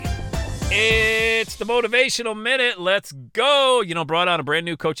It's the Motivational Minute. Let's go. Brought on a brand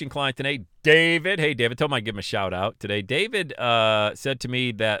new coaching client today, David. Hey, David, tell him I'd give him a shout out today. David said to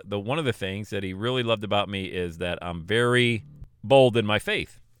me that one of the things that he really loved about me is that I'm very bold in my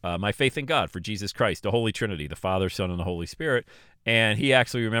faith in God, for Jesus Christ, the Holy Trinity, the Father, Son, and the Holy Spirit. And he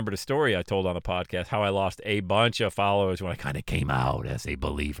actually remembered a story I told on the podcast, how I lost a bunch of followers when I kind of came out as a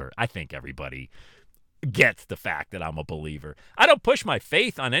believer. I think everybody gets the fact that I'm a believer. I don't push my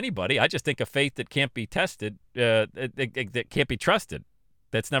faith on anybody. I just think a faith that can't be tested, that can't be trusted,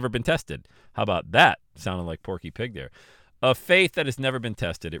 that's never been tested. How about that? Sounding like Porky Pig there. A faith that has never been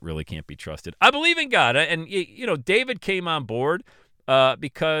tested, it really can't be trusted. I believe in God. And, David came on board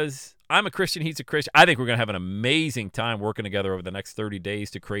because I'm a Christian, he's a Christian. I think we're going to have an amazing time working together over the next 30 days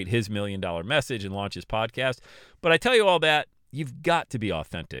to create his $1 million message and launch his podcast. But I tell you all that, you've got to be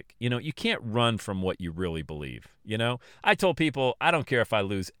authentic. You can't run from what you really believe. I told people, I don't care if I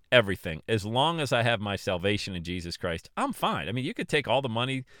lose everything. As long as I have my salvation in Jesus Christ, I'm fine. I mean, you could take all the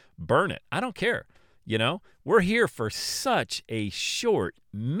money, burn it. I don't care. We're here for such a short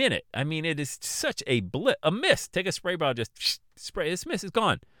minute. I mean, it is such a blip, a mist. Take a spray bottle, just spray. This mist is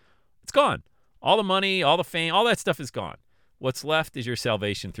gone. It's gone. All the money, all the fame, all that stuff is gone. What's left is your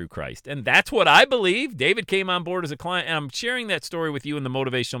salvation through Christ. And that's what I believe. David came on board as a client, and I'm sharing that story with you in the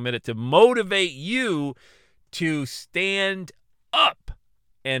Motivational Minute to motivate you to stand up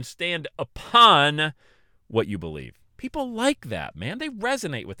and stand upon what you believe. People like that, man. They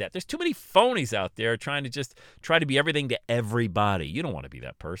resonate with that. There's too many phonies out there trying to just try to be everything to everybody. You don't want to be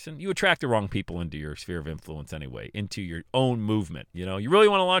that person. You attract the wrong people into your sphere of influence anyway, into your own movement. You really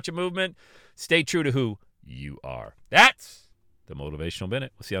want to launch a movement? Stay true to who you are. That's the Motivational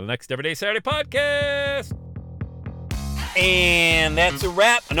Minute. We'll see you on the next Everyday Saturday podcast. And that's a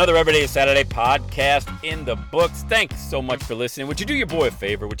wrap. Another Everyday Saturday podcast in the books. Thanks so much for listening. Would you do your boy a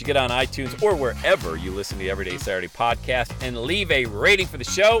favor? Would you get on iTunes or wherever you listen to the Everyday Saturday podcast and leave a rating for the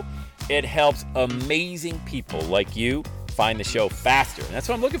show? It helps amazing people like you find the show faster. And that's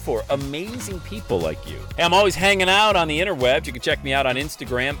what I'm looking for, amazing people like you. Hey, I'm always hanging out on the interwebs. You can check me out on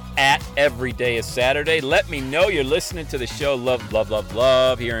Instagram at EverydayIsSaturday. Let me know you're listening to the show.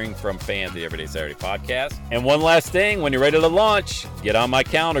 Love hearing from fans of the Everyday Saturday podcast. And one last thing, when you're ready to launch, get on my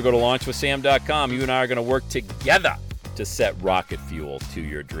calendar, go to launchwithsam.com. You and I are going to work together to set rocket fuel to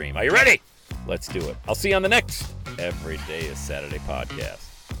your dream. Are you ready? Let's do it. I'll see you on the next Everyday is Saturday podcast.